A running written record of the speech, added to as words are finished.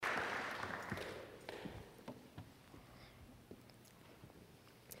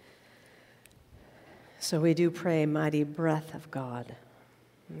So we do pray, mighty breath of God,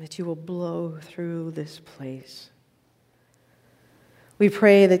 that you will blow through this place. We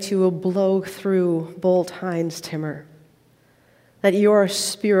pray that you will blow through Bolt Hines Timmer, that your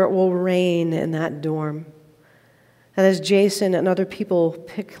spirit will reign in that dorm, that as Jason and other people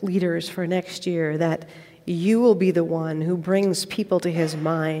pick leaders for next year, that you will be the one who brings people to his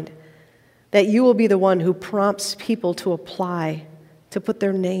mind, that you will be the one who prompts people to apply, to put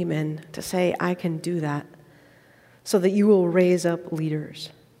their name in, to say, I can do that, so that you will raise up leaders.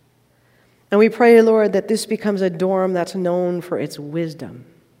 And we pray, Lord, that this becomes a dorm that's known for its wisdom,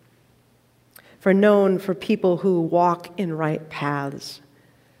 known for people who walk in right paths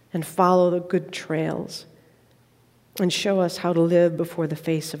and follow the good trails and show us how to live before the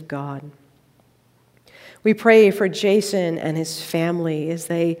face of God. We pray for Jason and his family as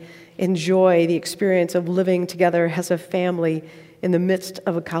they enjoy the experience of living together as a family in the midst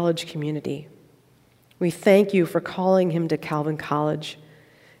of a college community. We thank you for calling him to Calvin College.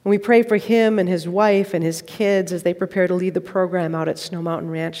 And we pray for him and his wife and his kids as they prepare to lead the program out at Snow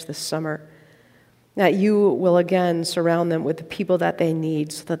Mountain Ranch this summer, that you will again surround them with the people that they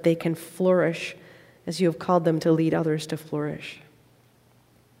need so that they can flourish as you have called them to lead others to flourish.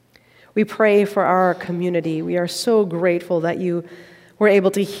 We pray for our community. We are so grateful that you were able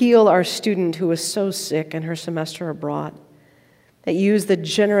to heal our student who was so sick in her semester abroad, that you used the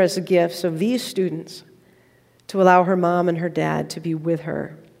generous gifts of these students to allow her mom and her dad to be with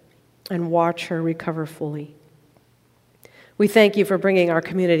her and watch her recover fully. We thank you for bringing our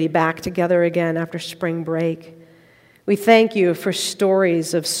community back together again after spring break. We thank you for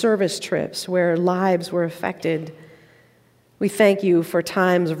stories of service trips where lives were affected. We thank you for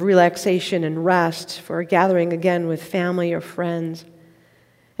times of relaxation and rest, for gathering again with family or friends.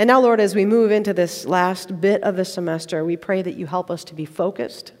 And now, Lord, as we move into this last bit of the semester, we pray that you help us to be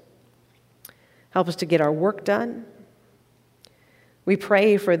focused, help us to get our work done. We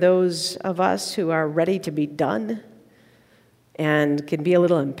pray for those of us who are ready to be done and can be a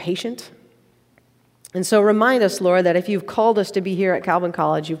little impatient. And so remind us, Lord, that if you've called us to be here at Calvin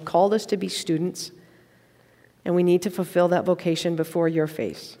College, you've called us to be students, and we need to fulfill that vocation before your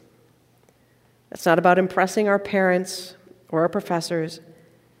face. It's not about impressing our parents or our professors.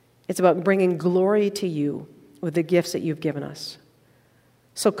 It's about bringing glory to you with the gifts that you've given us.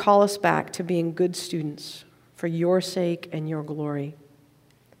 So call us back to being good students for your sake and your glory.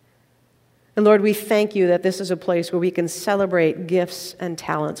 And Lord, we thank you that this is a place where we can celebrate gifts and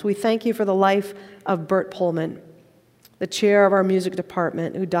talents. We thank you for the life of Bert Pullman, the chair of our music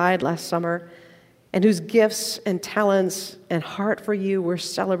department, who died last summer, and whose gifts and talents and heart for you were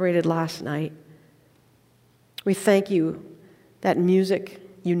celebrated last night. We thank you that music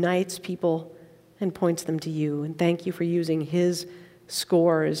unites people and points them to you. And thank you for using his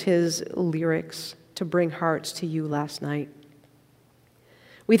scores, his lyrics to bring hearts to you last night.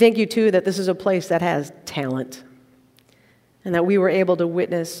 We thank you, too, that this is a place that has talent and that we were able to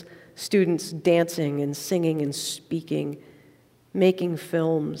witness students dancing and singing and speaking, making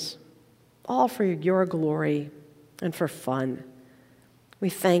films, all for your glory and for fun. We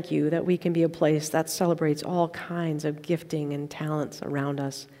thank you that we can be a place that celebrates all kinds of gifting and talents around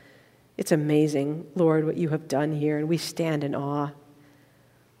us. It's amazing, Lord, what you have done here, and we stand in awe.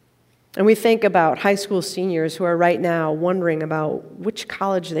 And we think about high school seniors who are right now wondering about which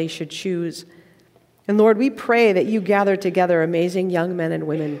college they should choose. And Lord, we pray that you gather together amazing young men and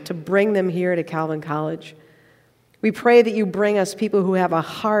women to bring them here to Calvin College. We pray that you bring us people who have a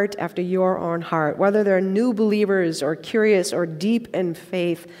heart after your own heart, whether they're new believers or curious or deep in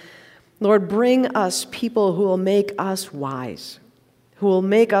faith. Lord, bring us people who will make us wise, who will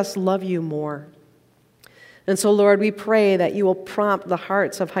make us love you more. And so, Lord, we pray that you will prompt the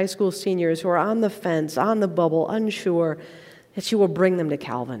hearts of high school seniors who are on the fence, on the bubble, unsure, that you will bring them to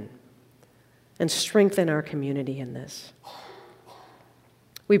Calvin and strengthen our community in this.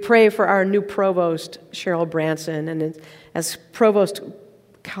 We pray for our new provost, Cheryl Branson, and as Provost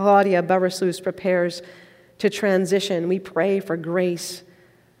Claudia Beversluis prepares to transition, we pray for grace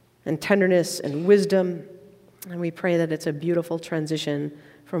and tenderness and wisdom, and we pray that it's a beautiful transition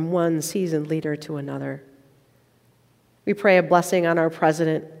from one seasoned leader to another. We pray a blessing on our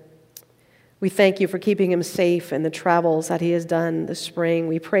president. We thank you for keeping him safe in the travels that he has done this spring.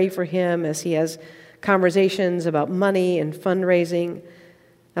 We pray for him as he has conversations about money and fundraising,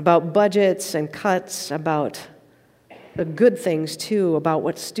 about budgets and cuts, about the good things, too, about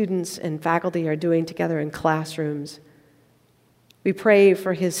what students and faculty are doing together in classrooms. We pray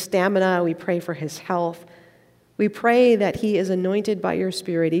for his stamina. We pray for his health. We pray that he is anointed by your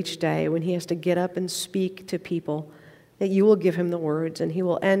Spirit each day when he has to get up and speak to people that you will give him the words, and he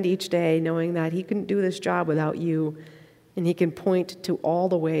will end each day knowing that he couldn't do this job without you, and he can point to all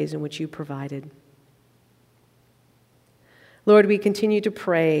the ways in which you provided. Lord, we continue to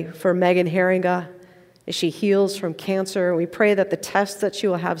pray for Megan Herringa as she heals from cancer. We pray that the tests that she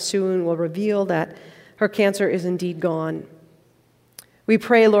will have soon will reveal that her cancer is indeed gone. We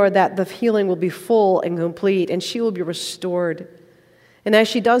pray, Lord, that the healing will be full and complete, and she will be restored. And as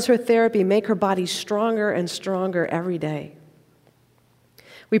she does her therapy, make her body stronger and stronger every day.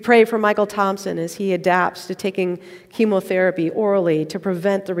 We pray for Michael Thompson as he adapts to taking chemotherapy orally to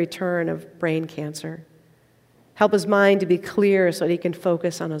prevent the return of brain cancer. Help his mind to be clear so that he can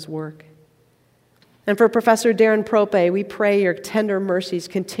focus on his work. And for Professor Darren Prope, we pray your tender mercies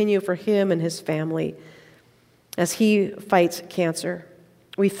continue for him and his family as he fights cancer.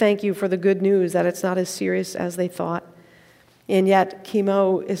 We thank you for the good news that it's not as serious as they thought, and yet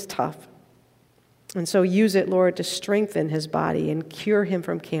chemo is tough. And so use it, Lord, to strengthen his body and cure him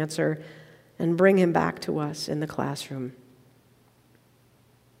from cancer and bring him back to us in the classroom.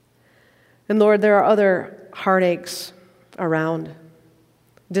 And Lord, there are other heartaches around,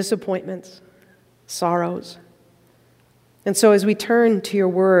 disappointments, sorrows. And so as we turn to your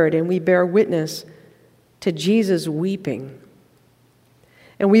word and we bear witness to Jesus weeping,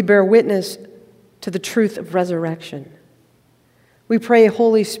 and we bear witness to the truth of resurrection, we pray,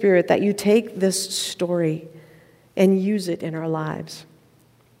 Holy Spirit, that you take this story and use it in our lives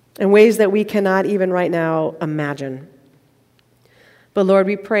in ways that we cannot even right now imagine. But Lord,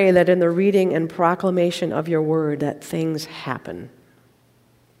 we pray that in the reading and proclamation of your word, that things happen.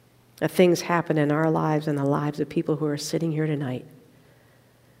 That things happen in our lives and the lives of people who are sitting here tonight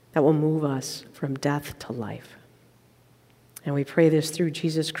that will move us from death to life. And we pray this through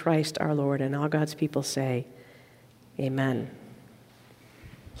Jesus Christ our Lord, and all God's people say, amen.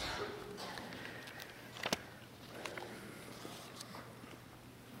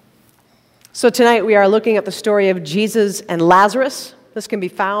 So tonight we are looking at the story of Jesus and Lazarus. This can be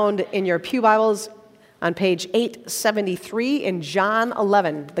found in your pew Bibles on page 873 in John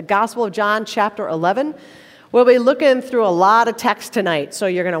 11, the Gospel of John, chapter 11. We'll be looking through a lot of text tonight, so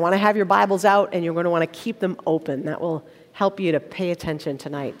you're going to want to have your Bibles out and you're going to want to keep them open. That will help you to pay attention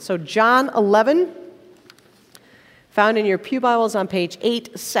tonight. So John 11, found in your pew Bibles on page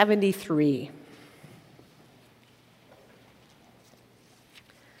 873.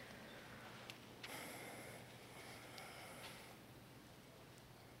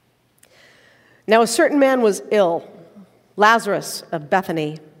 Now a certain man was ill, Lazarus of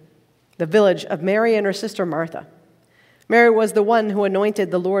Bethany, the village of Mary and her sister Martha. Mary was the one who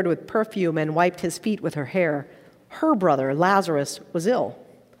anointed the Lord with perfume and wiped his feet with her hair. Her brother, Lazarus, was ill.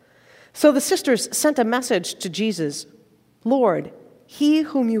 So the sisters sent a message to Jesus, "Lord, he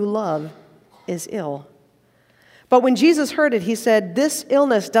whom you love is ill." But when Jesus heard it, he said, "This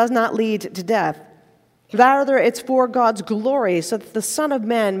illness does not lead to death. Rather, it's for God's glory, so that the Son of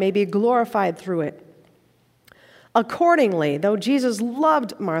Man may be glorified through it." Accordingly, though Jesus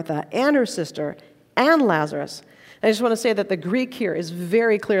loved Martha and her sister and Lazarus, I just want to say that the Greek here is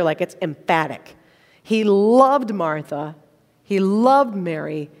very clear, like it's emphatic. He loved Martha, he loved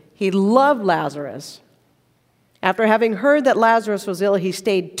Mary, he loved Lazarus. After having heard that Lazarus was ill, he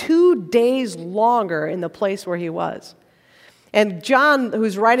stayed 2 days longer in the place where he was. And John,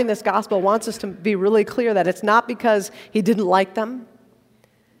 who's writing this gospel, wants us to be really clear that it's not because he didn't like them.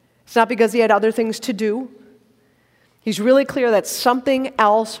 It's not because he had other things to do. He's really clear that something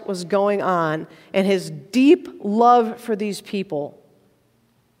else was going on, and his deep love for these people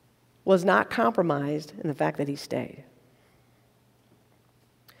was not compromised in the fact that he stayed.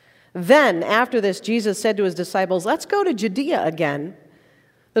 Then, after this, Jesus said to his disciples, "Let's go to Judea again."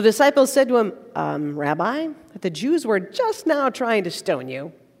 The disciples said to him, "Rabbi, the Jews were just now trying to stone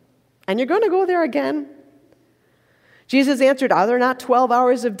you, and you're going to go there again?" Jesus answered, "Are there not 12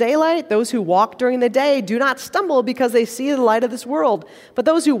 hours of daylight? Those who walk during the day do not stumble because they see the light of this world, but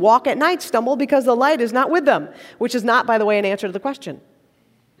those who walk at night stumble because the light is not with them," which is not, by the way, an answer to the question.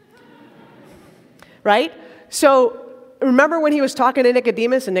 Right? So remember when he was talking to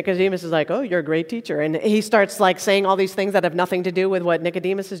Nicodemus, and Nicodemus is like, "Oh, you're a great teacher." And he starts like saying all these things that have nothing to do with what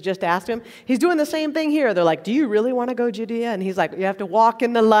Nicodemus has just asked him. He's doing the same thing here. They're like, "Do you really want to go Judea?" And he's like, "You have to walk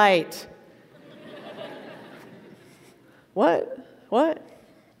in the light." What?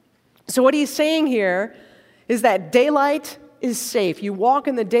 So what he's saying here is that daylight is safe. You walk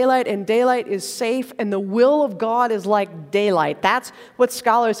in the daylight, and daylight is safe, and the will of God is like daylight. That's what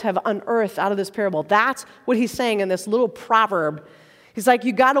scholars have unearthed out of this parable. That's what he's saying in this little proverb. He's like,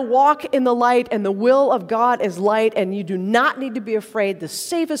 you got to walk in the light, and the will of God is light, and you do not need to be afraid. The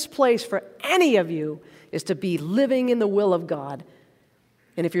safest place for any of you is to be living in the will of God.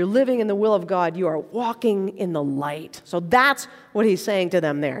 And if you're living in the will of God, you are walking in the light. So that's what he's saying to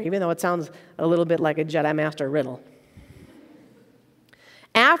them there, even though it sounds a little bit like a Jedi Master riddle.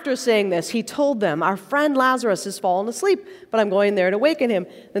 After saying this, he told them, our friend Lazarus has fallen asleep, but I'm going there to waken him.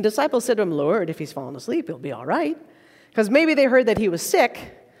 The disciples said to him, Lord, if he's fallen asleep, he'll be all right. Because maybe they heard that he was sick,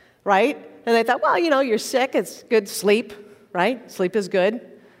 right? And they thought, well, you're sick. It's good sleep, right? Sleep is good.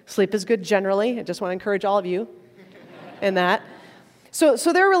 Sleep is good generally. I just want to encourage all of you in that. So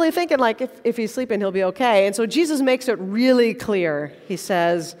they're really thinking, like, if he's sleeping, he'll be okay. And so Jesus makes it really clear. He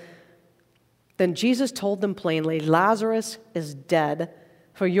says, then Jesus told them plainly, Lazarus is dead.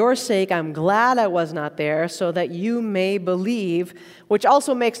 For your sake, I'm glad I was not there, so that you may believe, which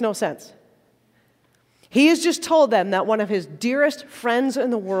also makes no sense. He has just told them that one of his dearest friends in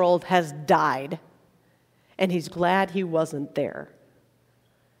the world has died, and he's glad he wasn't there.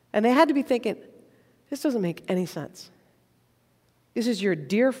 And they had to be thinking, this doesn't make any sense. This is your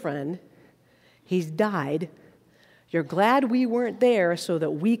dear friend. He's died. You're glad we weren't there so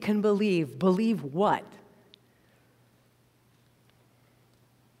that we can believe. Believe what?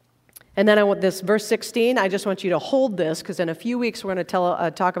 And then I want this verse 16. I just want you to hold this, because in a few weeks we're going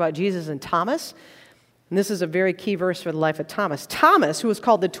to talk about Jesus and Thomas. And this is a very key verse for the life of Thomas. Thomas, who was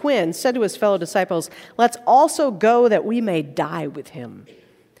called the twin, said to his fellow disciples, let's also go that we may die with him.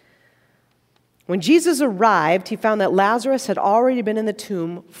 When Jesus arrived, he found that Lazarus had already been in the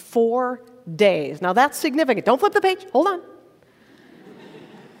tomb 4 days. Now that's significant. Don't flip the page. Hold on.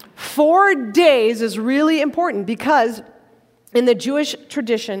 4 days is really important because in the Jewish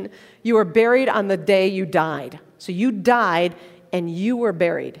tradition, you were buried on the day you died. So you died and you were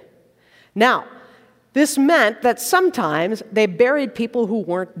buried. Now, this meant that sometimes they buried people who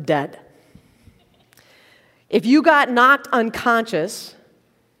weren't dead. If you got knocked unconscious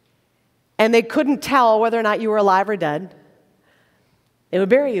and they couldn't tell whether or not you were alive or dead, they would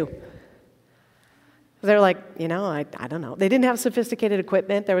bury you. They're like, I don't know. They didn't have sophisticated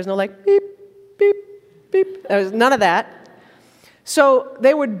equipment. There was no like beep, beep, beep. There was none of that. So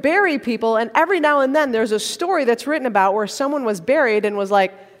they would bury people, and every now and then there's a story that's written about where someone was buried and was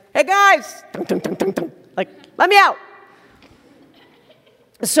like, hey guys, dun, dun, dun, dun, dun. Like, let me out.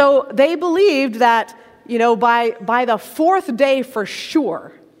 So they believed that, by the 4th day for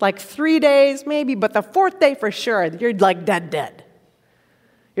sure, like 3 days maybe, but the 4th day for sure, you're like dead.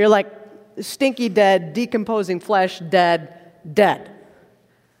 You're like stinky dead, decomposing flesh, dead.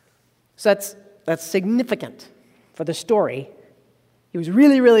 So that's significant for the story. He was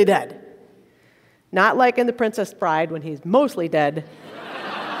really, really dead. Not like in The Princess Bride when he's mostly dead.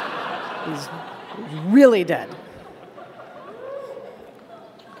 He's really dead.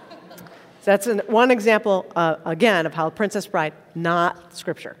 So that's one example, again, of how Princess Bride, not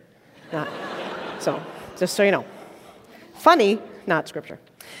Scripture. So, just so you know. Funny, not Scripture.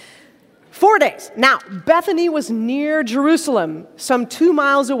 4 days. Now, Bethany was near Jerusalem, some 2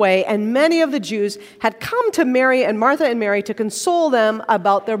 miles away, and many of the Jews had come to Mary and Martha and Mary to console them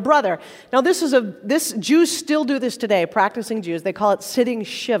about their brother. Now, this Jews still do this today, practicing Jews. They call it sitting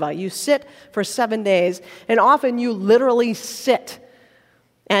Shiva. You sit for 7 days, and often you literally sit.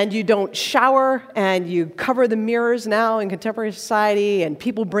 And you don't shower, and you cover the mirrors now in contemporary society, and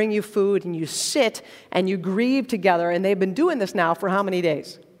people bring you food, and you sit, and you grieve together. And they've been doing this now for how many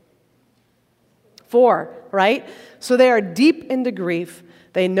days? 4, right? So they are deep into grief.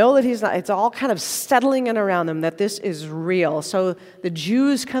 They know that he's not, it's all kind of settling in around them that this is real. So the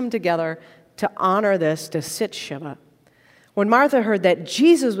Jews come together to honor this, to sit Shiva. When Martha heard that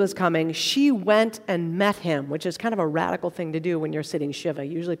Jesus was coming, she went and met him, which is kind of a radical thing to do when you're sitting Shiva.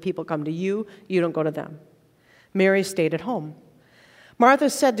 Usually people come to you, you don't go to them. Mary stayed at home. Martha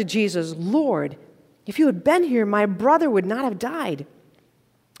said to Jesus, Lord, if you had been here, my brother would not have died.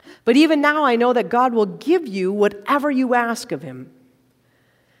 But even now I know that God will give you whatever you ask of him.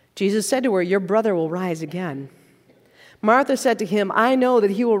 Jesus said to her, your brother will rise again. Martha said to him, I know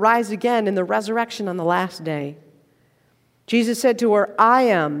that he will rise again in the resurrection on the last day. Jesus said to her, I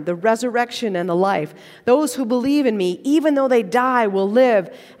am the resurrection and the life. Those who believe in me, even though they die, will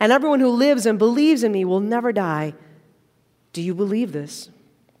live, and everyone who lives and believes in me will never die. Do you believe this?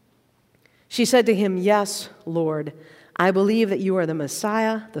 She said to him, yes, Lord. I believe that you are the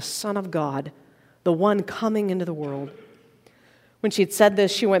Messiah, the Son of God, the one coming into the world. When she had said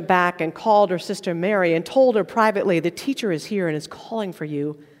this, she went back and called her sister Mary and told her privately, the teacher is here and is calling for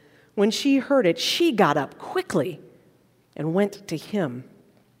you. When she heard it, she got up quickly and went to him.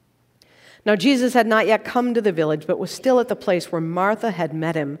 Now Jesus had not yet come to the village, but was still at the place where Martha had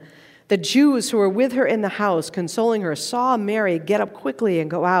met him. The Jews who were with her in the house, consoling her, saw Mary get up quickly and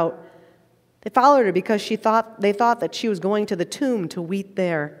go out. They followed her because they thought that she was going to the tomb to weep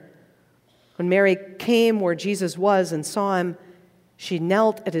there. When Mary came where Jesus was and saw him, she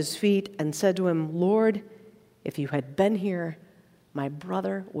knelt at his feet and said to him, "Lord, if you had been here, my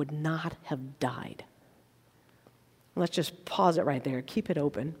brother would not have died." Let's just pause it right there. Keep it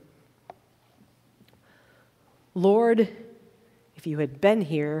open. Lord, if you had been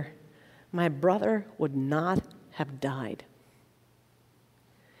here, my brother would not have died.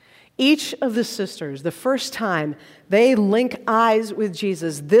 Each of the sisters, the first time they link eyes with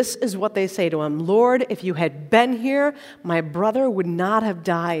Jesus, this is what they say to him: "Lord, if you had been here, my brother would not have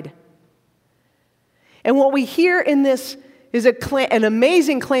died." And what we hear in this is an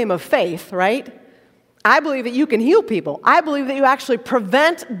amazing claim of faith, right? I believe that you can heal people. I believe that you actually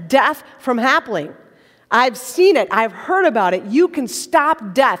prevent death from happening. I've seen it. I've heard about it. You can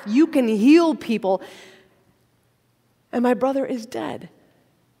stop death. You can heal people. And my brother is dead.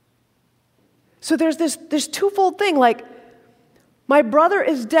 So there's this twofold thing, like, my brother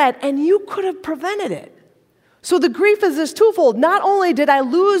is dead, and you could have prevented it. So the grief is this twofold. Not only did I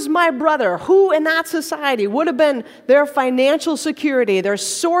lose my brother, who in that society would have been their financial security, their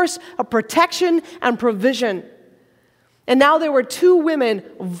source of protection and provision, and now there were two women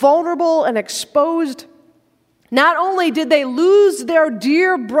vulnerable and exposed. Not only did they lose their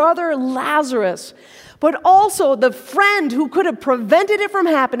dear brother Lazarus, but also the friend who could have prevented it from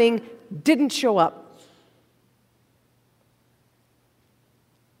happening didn't show up.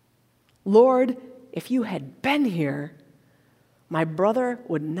 Lord, if you had been here, my brother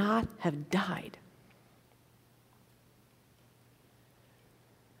would not have died.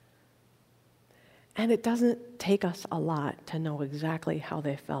 And it doesn't take us a lot to know exactly how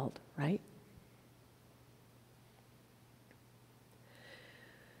they felt, right?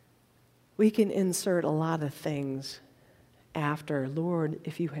 We can insert a lot of things after, Lord,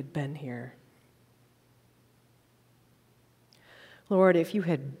 if you had been here. Lord, if you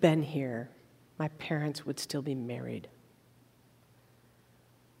had been here, my parents would still be married.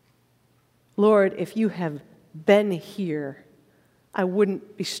 Lord, if you have been here, I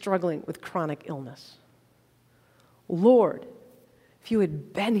wouldn't be struggling with chronic illness. Lord, if you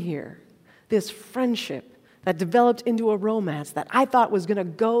had been here, this friendship that developed into a romance that I thought was going to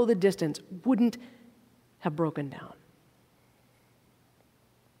go the distance wouldn't have broken down.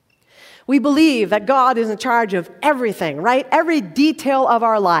 We believe that God is in charge of everything, right? Every detail of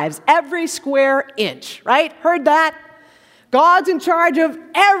our lives, every square inch, right? Heard that? God's in charge of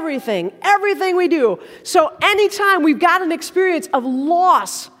everything we do. So anytime we've got an experience of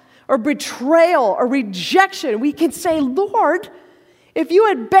loss or betrayal or rejection, we can say, Lord, if you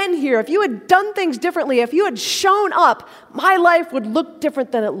had been here, if you had done things differently, if you had shown up, my life would look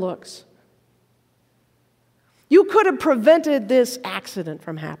different than it looks. You could have prevented this accident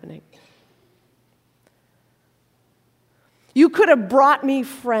from happening. You could have brought me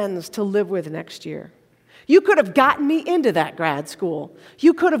friends to live with next year. You could have gotten me into that grad school.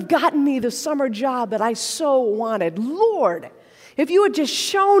 You could have gotten me the summer job that I so wanted. Lord, if you had just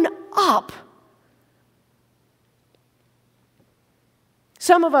shown up.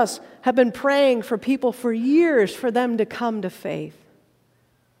 Some of us have been praying for people for years for them to come to faith.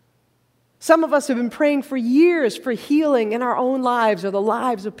 Some of us have been praying for years for healing in our own lives or the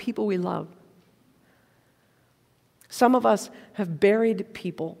lives of people we love. Some of us have buried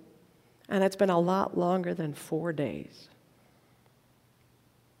people, and it's been a lot longer than 4 days.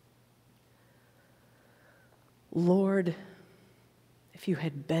 Lord, if you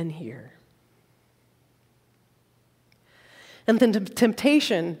had been here. And the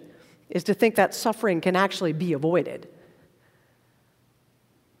temptation is to think that suffering can actually be avoided.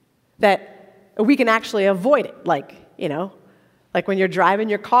 That we can actually avoid it. Like when you're driving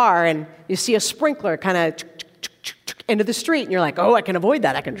your car and you see a sprinkler kind of into the street and you're like, oh, I can avoid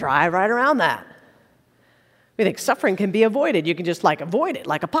that. I can drive right around that. We think suffering can be avoided. You can just avoid it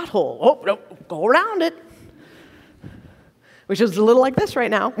like a pothole. Oh, no, go around it. Which is a little like this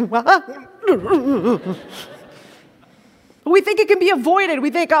right now. We think it can be avoided. We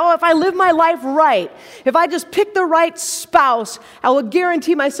think, oh, if I live my life right, if I just pick the right spouse, I will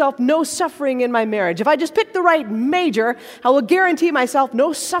guarantee myself no suffering in my marriage. If I just pick the right major, I will guarantee myself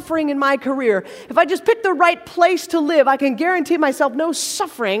no suffering in my career. If I just pick the right place to live, I can guarantee myself no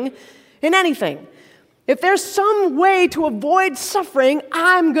suffering in anything. If there's some way to avoid suffering,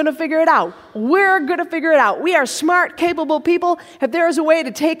 I'm going to figure it out. We're going to figure it out. We are smart, capable people. If there is a way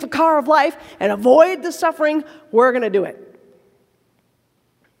to take the car of life and avoid the suffering, we're going to do it.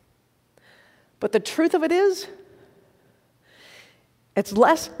 But the truth of it is, it's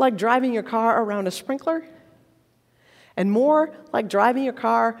less like driving your car around a sprinkler and more like driving your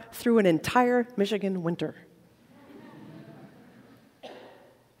car through an entire Michigan winter.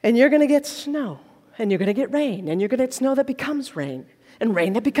 And you're going to get snow, and you're going to get rain, and you're going to get snow that becomes rain, and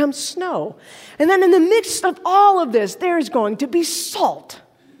rain that becomes snow. And then in the midst of all of this, there's going to be salt.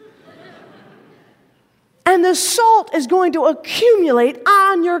 And the salt is going to accumulate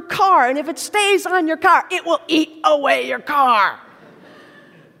on your car. And if it stays on your car, it will eat away your car.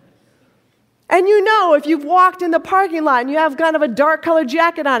 And you know, if you've walked in the parking lot and you have kind of a dark colored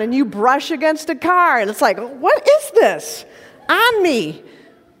jacket on and you brush against a car, and it's like, what is this on me?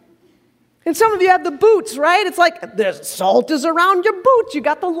 And some of you have the boots, right? It's like the salt is around your boots. You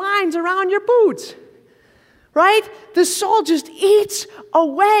got the lines around your boots. Right? The salt just eats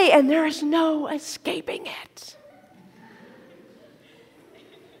away, and there is no escaping it.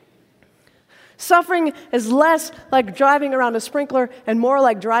 Suffering is less like driving around a sprinkler and more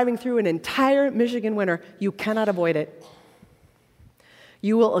like driving through an entire Michigan winter. You cannot avoid it.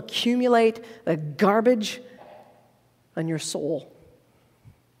 You will accumulate the garbage on your soul.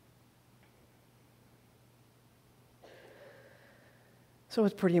 So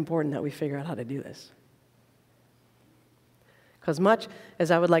it's pretty important that we figure out how to do this. Because much as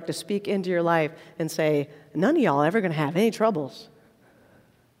I would like to speak into your life and say, none of y'all are ever going to have any troubles,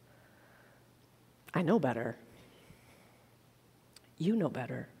 I know better. You know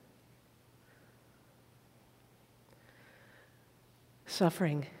better.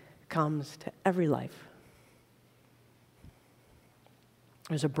 Suffering comes to every life.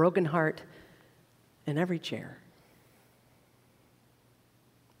 There's a broken heart in every chair.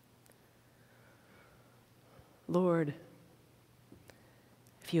 Lord,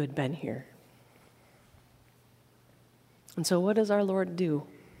 if you had been here. And so what does our Lord do?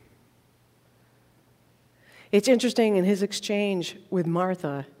 It's interesting, in his exchange with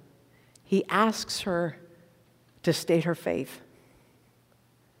Martha, he asks her to state her faith.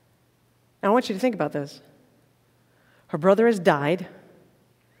 Now, I want you to think about this. Her brother has died,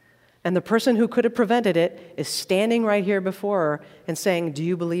 and the person who could have prevented it is standing right here before her and saying, do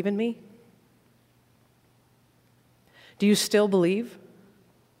you believe in me? Do you still believe?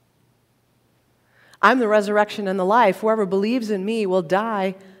 I'm the resurrection and the life. Whoever believes in me will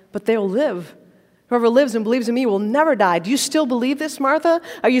die, but they'll live. Whoever lives and believes in me will never die. Do you still believe this, Martha?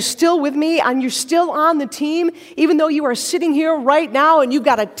 Are you still with me? And you're still on the team, even though you are sitting here right now and you've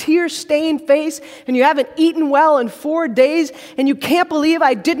got a tear-stained face and you haven't eaten well in 4 days and you can't believe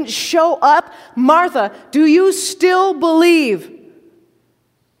I didn't show up? Martha, do you still believe?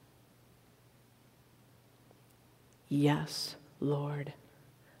 Yes, Lord.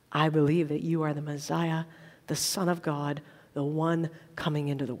 I believe that you are the Messiah, the Son of God, the one coming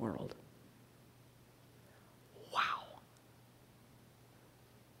into the world. Wow.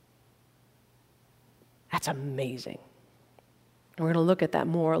 That's amazing. We're going to look at that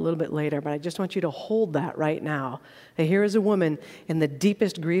more a little bit later, but I just want you to hold that right now. And here is a woman in the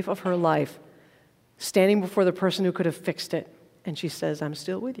deepest grief of her life, standing before the person who could have fixed it, and she says, I'm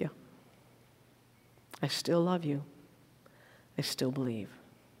still with you. I still love you. I still believe.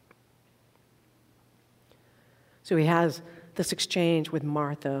 So he has this exchange with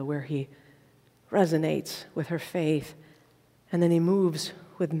Martha where he resonates with her faith, and then he moves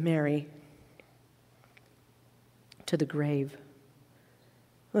with Mary to the grave.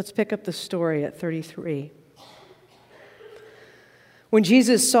 Let's pick up the story at 33. When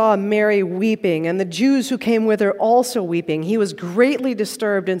Jesus saw Mary weeping, and the Jews who came with her also weeping, he was greatly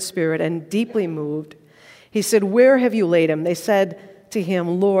disturbed in spirit and deeply moved. He said, "Where have you laid him?" They said to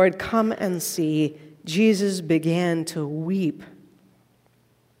him, "Lord, come and see." Jesus began to weep.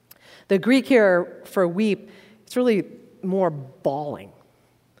 The Greek here for weep, it's really more bawling.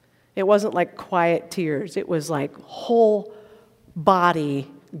 It wasn't like quiet tears. It was like whole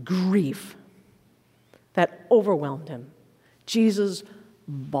body grief that overwhelmed him. Jesus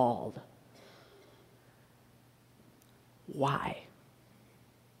bawled. Why?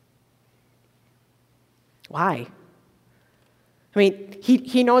 Why? I mean,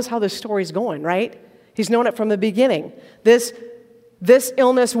 he knows how this story's going, right? He's known it from the beginning. This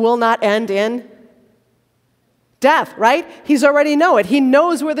illness will not end in death, right? He's already know it. He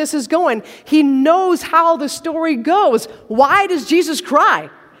knows where this is going. He knows how the story goes. Why does Jesus cry?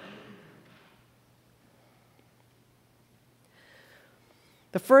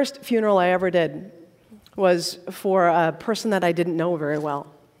 The first funeral I ever did was for a person that I didn't know very well.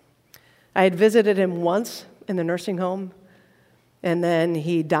 I had visited him once in the nursing home, and then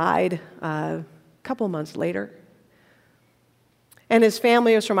he died a couple months later. And his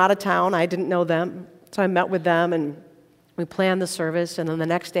family was from out of town. I didn't know them. So I met with them, and we planned the service. And then the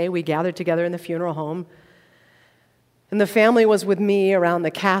next day, we gathered together in the funeral home. And the family was with me around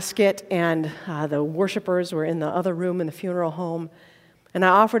the casket, and the worshipers were in the other room in the funeral home. And I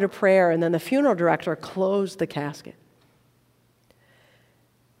offered a prayer, and then the funeral director closed the casket.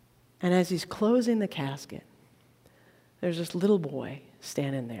 And as he's closing the casket, there's this little boy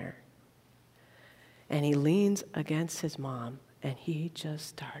standing there. And he leans against his mom, and he just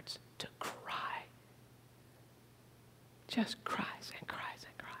starts to cry. Just cries and cries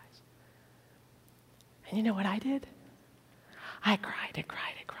and cries. And you know what I did? I cried and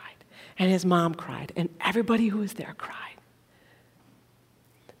cried and cried. And his mom cried, and everybody who was there cried.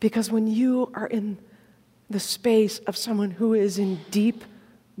 Because when you are in the space of someone who is in deep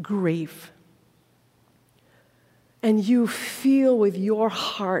grief, and you feel with your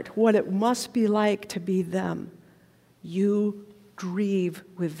heart what it must be like to be them, you grieve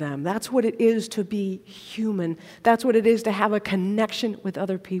with them. That's what it is to be human. That's what it is to have a connection with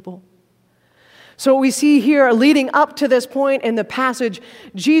other people. So what we see here leading up to this point in the passage,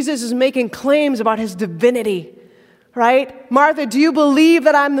 Jesus is making claims about his divinity, right? Martha, do you believe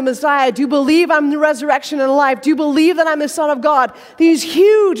that I'm the Messiah? Do you believe I'm the resurrection and life? Do you believe that I'm the Son of God? These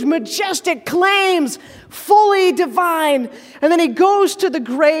huge, majestic claims, fully divine. And then he goes to the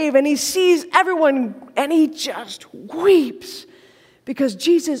grave and he sees everyone and he just weeps because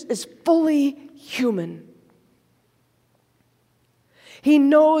Jesus is fully human. He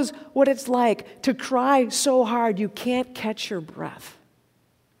knows what it's like to cry so hard you can't catch your breath.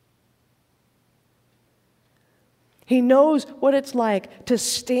 He knows what it's like to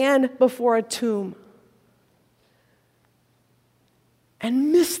stand before a tomb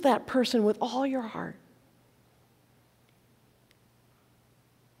and miss that person with all your heart.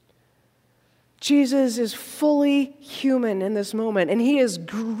 Jesus is fully human in this moment, and he is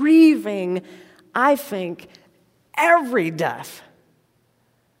grieving, I think, every death.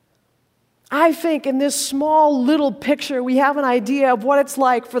 I think in this small little picture, we have an idea of what it's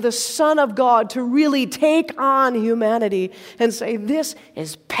like for the Son of God to really take on humanity and say, this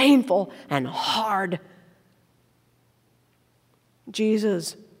is painful and hard.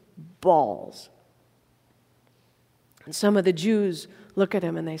 Jesus bawls. And some of the Jews look at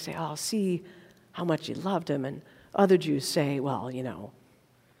him and they say, oh, see how much he loved him. And other Jews say, well,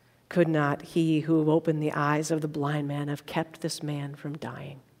 could not he who opened the eyes of the blind man have kept this man from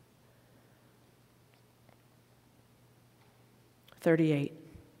dying? 38.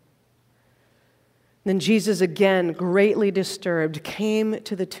 Then Jesus, again, greatly disturbed, came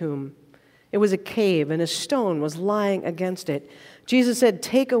to the tomb. It was a cave, and a stone was lying against it. Jesus said,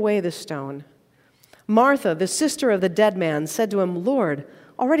 take away the stone. Martha, the sister of the dead man, said to him, Lord,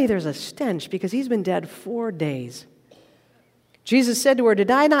 already there's a stench because he's been dead 4 days. Jesus said to her,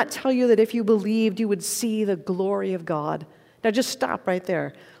 did I not tell you that if you believed, you would see the glory of God? Now just stop right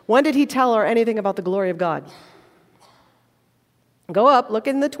there. When did he tell her anything about the glory of God? Go up, look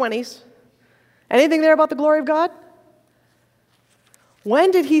in the 20s. Anything there about the glory of God?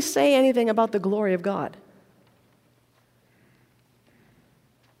 When did he say anything about the glory of God?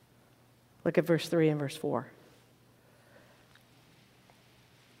 Look at verse 3 and verse 4.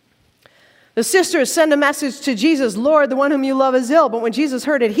 The sisters send a message to Jesus, Lord, the one whom you love is ill. But when Jesus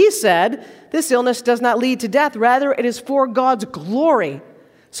heard it, he said, this illness does not lead to death. Rather, it is for God's glory,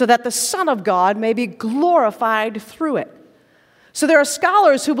 so that the Son of God may be glorified through it. So there are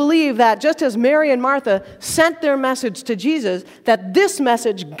scholars who believe that just as Mary and Martha sent their message to Jesus, that this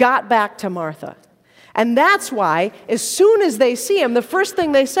message got back to Martha. And that's why, as soon as they see him, the first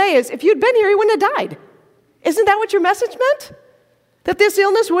thing they say is, if you'd been here, he wouldn't have died. Isn't that what your message meant? That this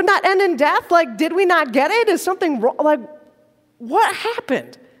illness would not end in death? Like, did we not get it? Is something wrong? Like, what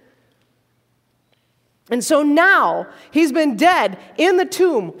happened? And so now, he's been dead in the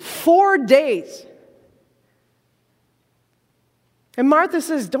tomb 4 days. And Martha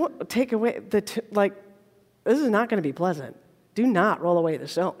says, don't take away this is not going to be pleasant. Do not roll away the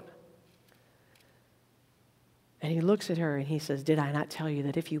stone. And he looks at her and he says, did I not tell you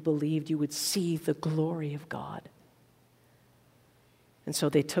that if you believed, you would see the glory of God? And so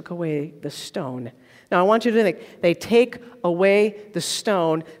they took away the stone. Now I want you to think, they take away the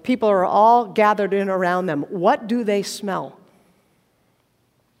stone. People are all gathered in around them. What do they smell?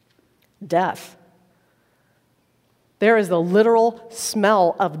 Death. There is the literal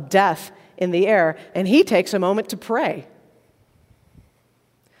smell of death in the air, and he takes a moment to pray.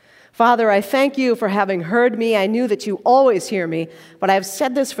 Father, I thank you for having heard me. I knew that you always hear me, but I have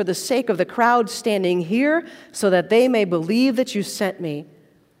said this for the sake of the crowd standing here, so that they may believe that you sent me.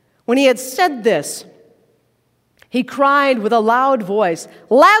 When he had said this, He cried with a loud voice,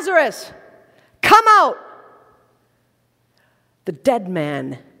 "Lazarus, come out!" The dead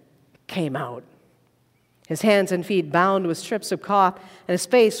man came out, his hands and feet bound with strips of cloth, and his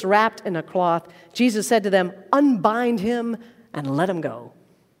face wrapped in a cloth. Jesus said to them, "Unbind him and let him go."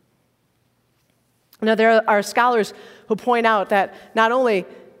 Now, there are scholars who point out that not only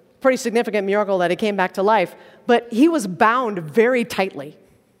pretty significant miracle that he came back to life, but he was bound very tightly.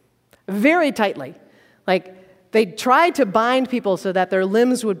 Very tightly. Like, they tried to bind people so that their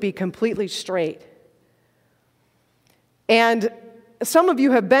limbs would be completely straight. And some of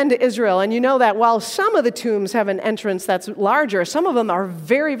you have been to Israel, and you know that while some of the tombs have an entrance that's larger, some of them are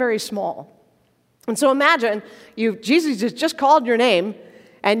very, very small. And so imagine, Jesus just called your name,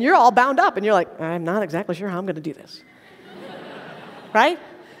 and you're all bound up, and you're like, "I'm not exactly sure how I'm going to do this." Right?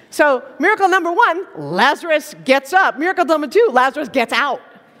 So miracle number 1, Lazarus gets up. Miracle number 2, Lazarus gets out.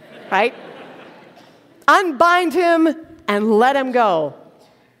 Right? Unbind him and let him go.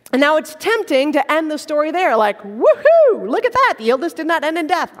 And now it's tempting to end the story there, like, woohoo, look at that. The illness did not end in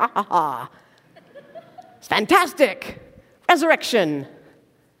death. Ha ha ha. It's fantastic. Resurrection.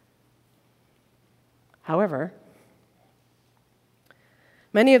 However,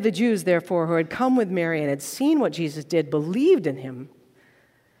 many of the Jews, therefore, who had come with Mary and had seen what Jesus did, believed in him.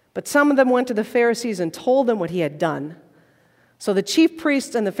 But some of them went to the Pharisees and told them what he had done. So the chief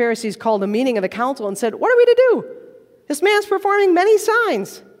priests and the Pharisees called a meeting of the council and said, "What are we to do? This man's performing many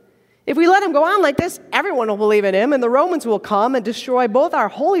signs. If we let him go on like this, everyone will believe in him, and the Romans will come and destroy both our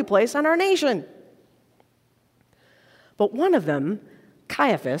holy place and our nation." But one of them,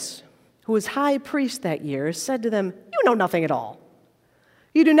 Caiaphas, who was high priest that year, said to them, "You know nothing at all.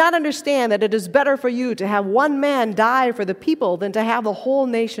 You do not understand that it is better for you to have one man die for the people than to have the whole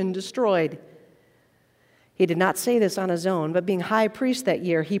nation destroyed." He did not say this on his own, but being high priest that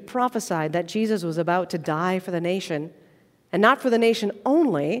year, he prophesied that Jesus was about to die for the nation, and not for the nation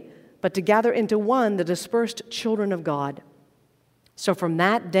only, but to gather into one the dispersed children of God. So from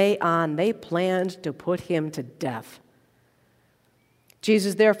that day on, they planned to put him to death.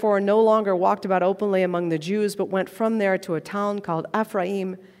 Jesus, therefore, no longer walked about openly among the Jews, but went from there to a town called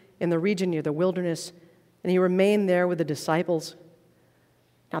Ephraim in the region near the wilderness, and he remained there with the disciples.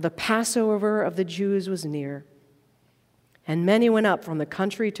 Now the Passover of the Jews was near, and many went up from the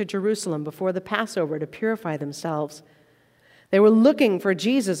country to Jerusalem before the Passover to purify themselves. They were looking for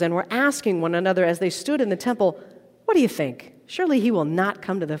Jesus and were asking one another as they stood in the temple, "What do you think? Surely he will not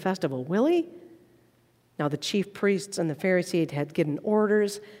come to the festival, will he?" Now the chief priests and the Pharisees had given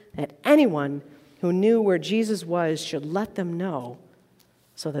orders that anyone who knew where Jesus was should let them know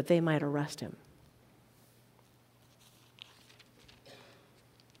so that they might arrest him.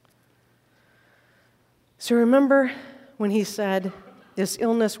 So remember when he said, "This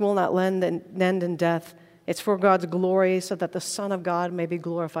illness will not end in death. It's for God's glory so that the Son of God may be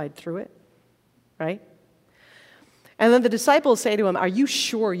glorified through it," right? And then the disciples say to him, "Are you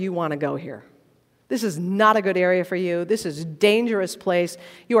sure you want to go here? This is not a good area for you. This is a dangerous place.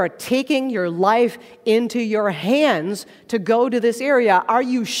 You are taking your life into your hands to go to this area. Are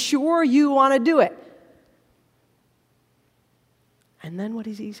you sure you want to do it?" And then what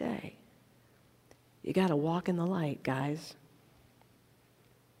does he say? You got to walk in the light, guys.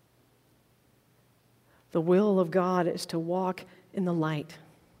 The will of God is to walk in the light.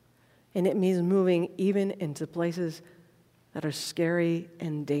 And it means moving even into places that are scary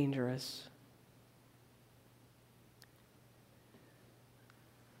and dangerous.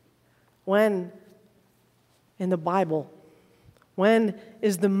 When, in the Bible, when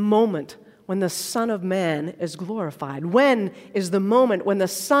is the moment when the Son of Man is glorified? When is the moment when the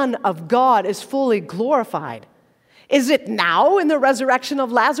Son of God is fully glorified? Is it now in the resurrection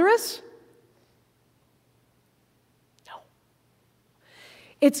of Lazarus? No.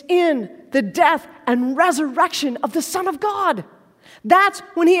 It's in the death and resurrection of the Son of God. That's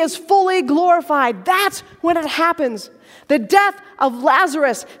when he is fully glorified. That's when it happens. The death of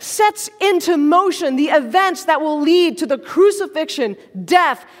Lazarus sets into motion the events that will lead to the crucifixion,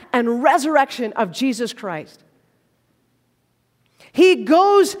 death, and resurrection of Jesus Christ. He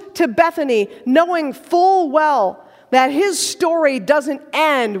goes to Bethany knowing full well that his story doesn't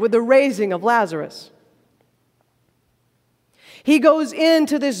end with the raising of Lazarus. He goes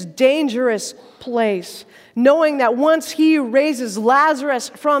into this dangerous place knowing that once he raises Lazarus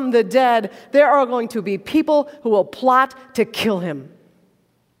from the dead, there are going to be people who will plot to kill him.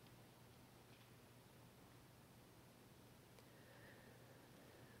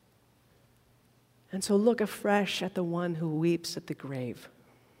 And so look afresh at the one who weeps at the grave.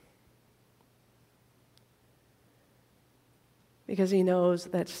 because he knows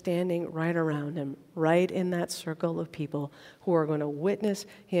that standing right around him, right in that circle of people who are going to witness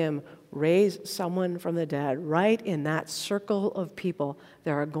him raise someone from the dead, right in that circle of people,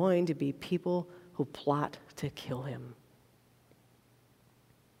 there are going to be people who plot to kill him.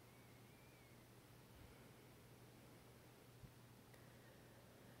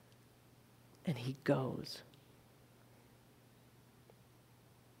 And he goes.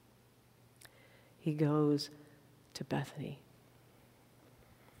 He goes to Bethany.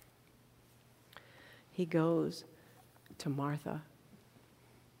 He goes to Martha.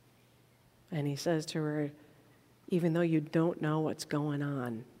 And he says to her, even though you don't know what's going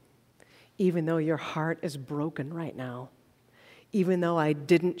on, even though your heart is broken right now, even though I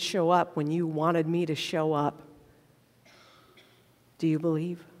didn't show up when you wanted me to show up, do you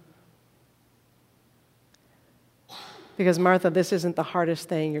believe? Because Martha, this isn't the hardest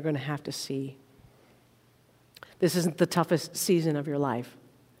thing you're going to have to see. This isn't the toughest season of your life.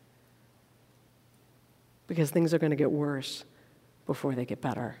 Because things are going to get worse before they get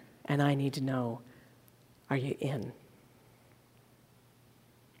better. And I need to know, are you in?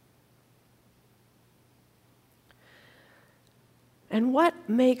 And what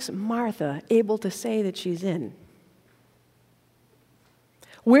makes Martha able to say that she's in?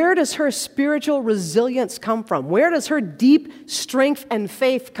 Where does her spiritual resilience come from? Where does her deep strength and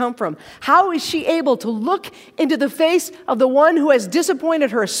faith come from? How is she able to look into the face of the one who has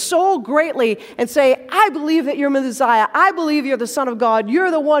disappointed her so greatly and say, I believe that you're Messiah. I believe you're the Son of God. You're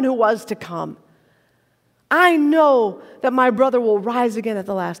the one who was to come. I know that my brother will rise again at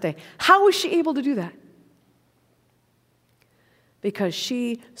the last day. How is she able to do that? Because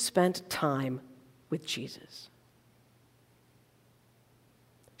she spent time with Jesus.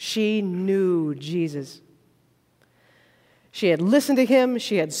 She knew Jesus. She had listened to him.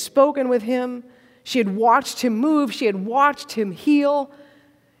 She had spoken with him. She had watched him move. She had watched him heal.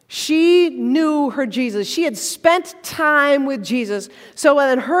 She knew her Jesus. She had spent time with Jesus. So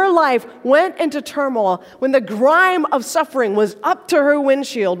when her life went into turmoil, when the grime of suffering was up to her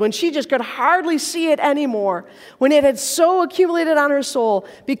windshield, when she just could hardly see it anymore, when it had so accumulated on her soul,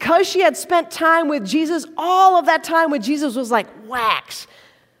 because she had spent time with Jesus, all of that time with Jesus was like wax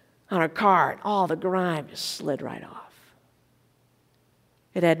on her car, and all the grime just slid right off.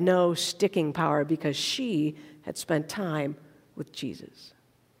 It had no sticking power because she had spent time with Jesus.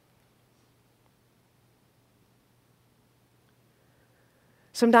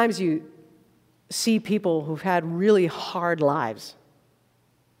 Sometimes you see people who've had really hard lives.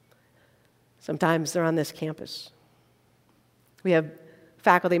 Sometimes they're on this campus. We have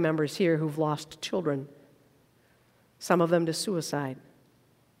faculty members here who've lost children, some of them to suicide.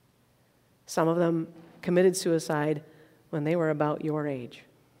 Some of them committed suicide when they were about your age.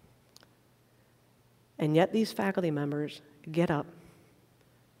 And yet these faculty members get up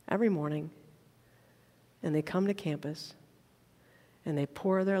every morning and they come to campus and they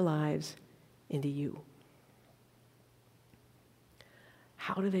pour their lives into you.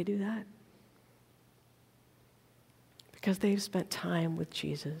 How do they do that? Because they've spent time with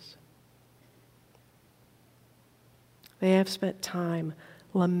Jesus. They have spent time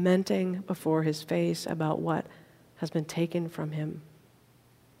lamenting before his face about what has been taken from him.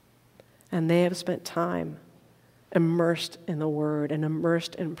 And they have spent time immersed in the Word and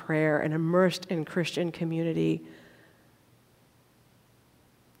immersed in prayer and immersed in Christian community.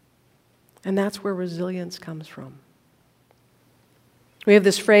 And that's where resilience comes from. We have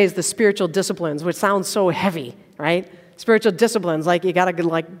this phrase, the spiritual disciplines, which sounds so heavy, right? Spiritual disciplines, like you got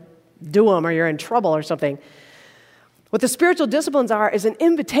to do them or you're in trouble or something. What the spiritual disciplines are is an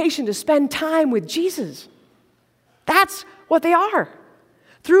invitation to spend time with Jesus. That's what they are.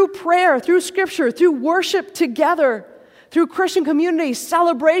 Through prayer, through scripture, through worship together, through Christian community,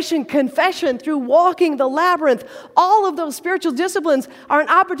 celebration, confession, through walking the labyrinth, all of those spiritual disciplines are an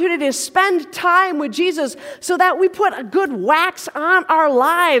opportunity to spend time with Jesus so that we put a good wax on our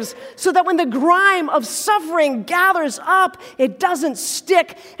lives, so that when the grime of suffering gathers up, it doesn't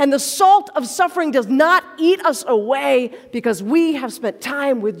stick, and the salt of suffering does not eat us away because we have spent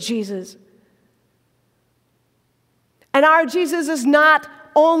time with Jesus. And our Jesus is not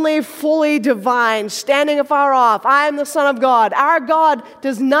only fully divine, standing afar off. I am the Son of God. Our God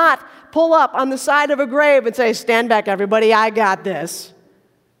does not pull up on the side of a grave and say, stand back, everybody, I got this.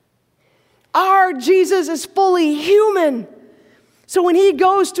 Our Jesus is fully human. So when he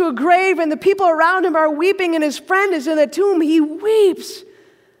goes to a grave and the people around him are weeping and his friend is in the tomb, he weeps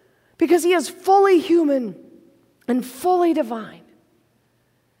because he is fully human and fully divine.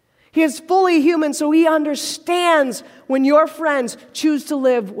 He is fully human, so he understands when your friends choose to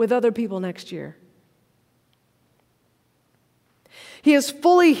live with other people next year. He is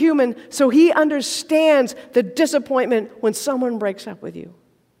fully human, so he understands the disappointment when someone breaks up with you.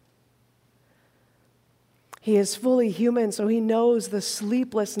 He is fully human, so he knows the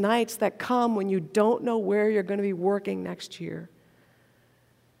sleepless nights that come when you don't know where you're going to be working next year.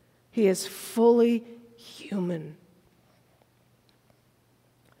 He is fully human.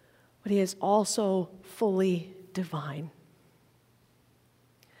 But he is also fully divine.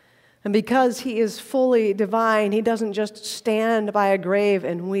 And because he is fully divine, he doesn't just stand by a grave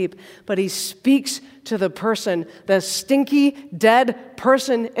and weep, but he speaks to the person, the stinky, dead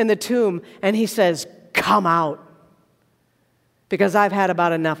person in the tomb, and he says, "Come out, because I've had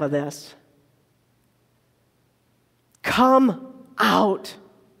about enough of this. Come out.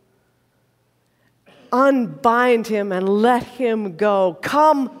 Unbind him and let him go.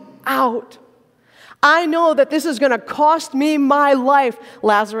 Come out. I know that this is going to cost me my life,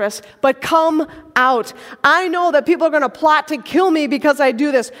 Lazarus, but come out. I know that people are going to plot to kill me because I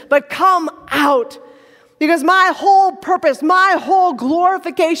do this, but come out. Because my whole purpose, my whole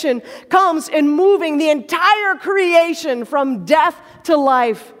glorification comes in moving the entire creation from death to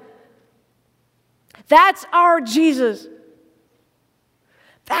life. That's our Jesus.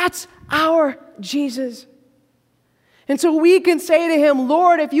 That's our Jesus. And so we can say to him,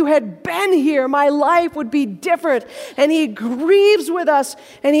 Lord, if you had been here, my life would be different. And he grieves with us,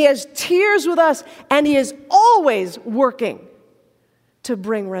 and he has tears with us, and he is always working to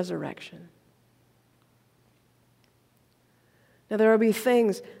bring resurrection. Now, there will be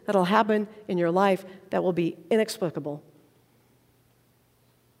things that will happen in your life that will be inexplicable.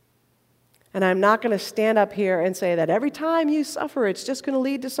 And I'm not going to stand up here and say that every time you suffer, it's just going to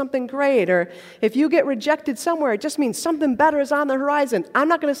lead to something great. Or if you get rejected somewhere, it just means something better is on the horizon. I'm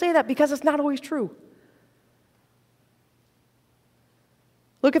not going to say that because it's not always true.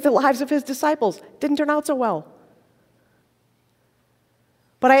 Look at the lives of his disciples. It didn't turn out so well.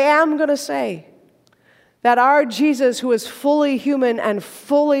 But I am going to say that our Jesus, who is fully human and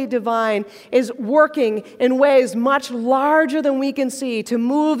fully divine, is working in ways much larger than we can see to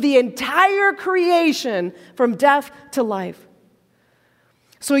move the entire creation from death to life.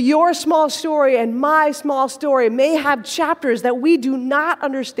 So your small story and my small story may have chapters that we do not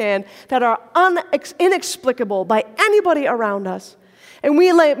understand, that are inexplicable by anybody around us. And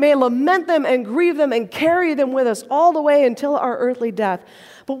we may lament them and grieve them and carry them with us all the way until our earthly death.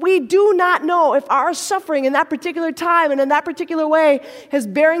 But we do not know if our suffering in that particular time and in that particular way is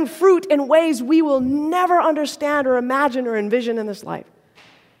bearing fruit in ways we will never understand or imagine or envision in this life.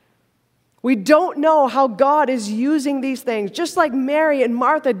 We don't know how God is using these things. Just like Mary and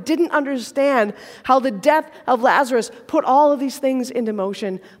Martha didn't understand how the death of Lazarus put all of these things into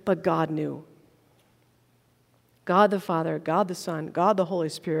motion, but God knew. God the Father, God the Son, God the Holy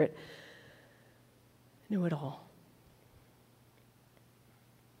Spirit knew it all.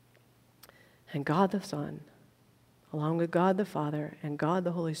 And God the Son, along with God the Father and God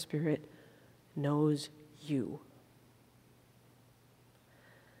the Holy Spirit, knows you.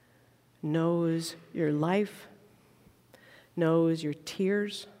 Knows your life, knows your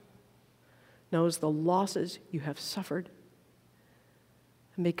tears, knows the losses you have suffered.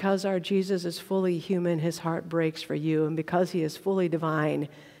 And because our Jesus is fully human, his heart breaks for you. And because he is fully divine,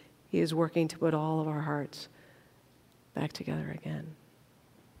 he is working to put all of our hearts back together again.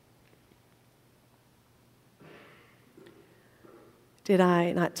 Did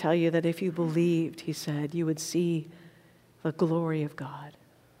I not tell you that if you believed, he said, you would see the glory of God?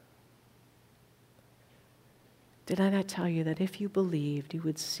 Did I not tell you that if you believed, you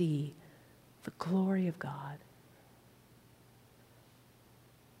would see the glory of God?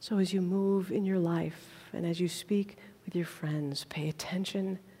 So as you move in your life and as you speak with your friends, pay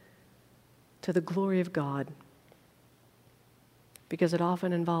attention to the glory of God, because it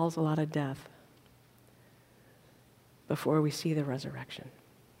often involves a lot of death before we see the resurrection.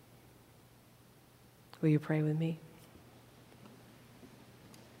 Will you pray with me?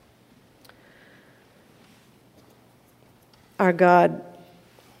 Our God,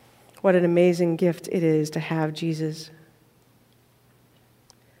 what an amazing gift it is to have Jesus,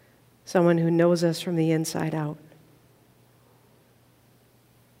 someone who knows us from the inside out,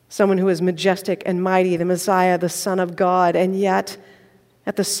 someone who is majestic and mighty, the Messiah, the Son of God, and yet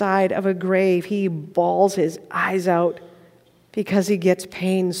at the side of a grave, he bawls his eyes out because he gets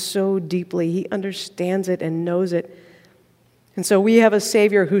pain so deeply. He understands it and knows it. And so we have a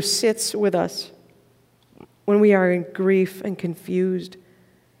Savior who sits with us when we are in grief and confused.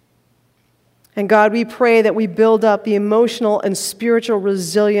 And God, we pray that we build up the emotional and spiritual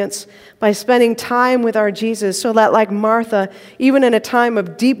resilience by spending time with our Jesus, so that, like Martha, even in a time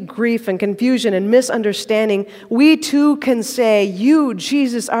of deep grief and confusion and misunderstanding, we too can say, you,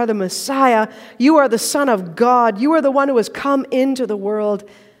 Jesus, are the Messiah. You are the Son of God. You are the one who has come into the world.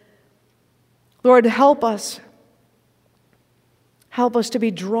 Lord, help us. Help us to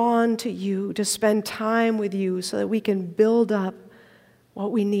be drawn to you, to spend time with you so that we can build up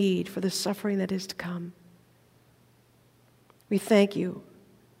what we need for the suffering that is to come. We thank you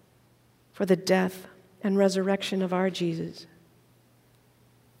for the death and resurrection of our Jesus.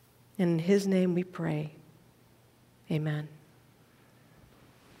 In his name we pray. Amen.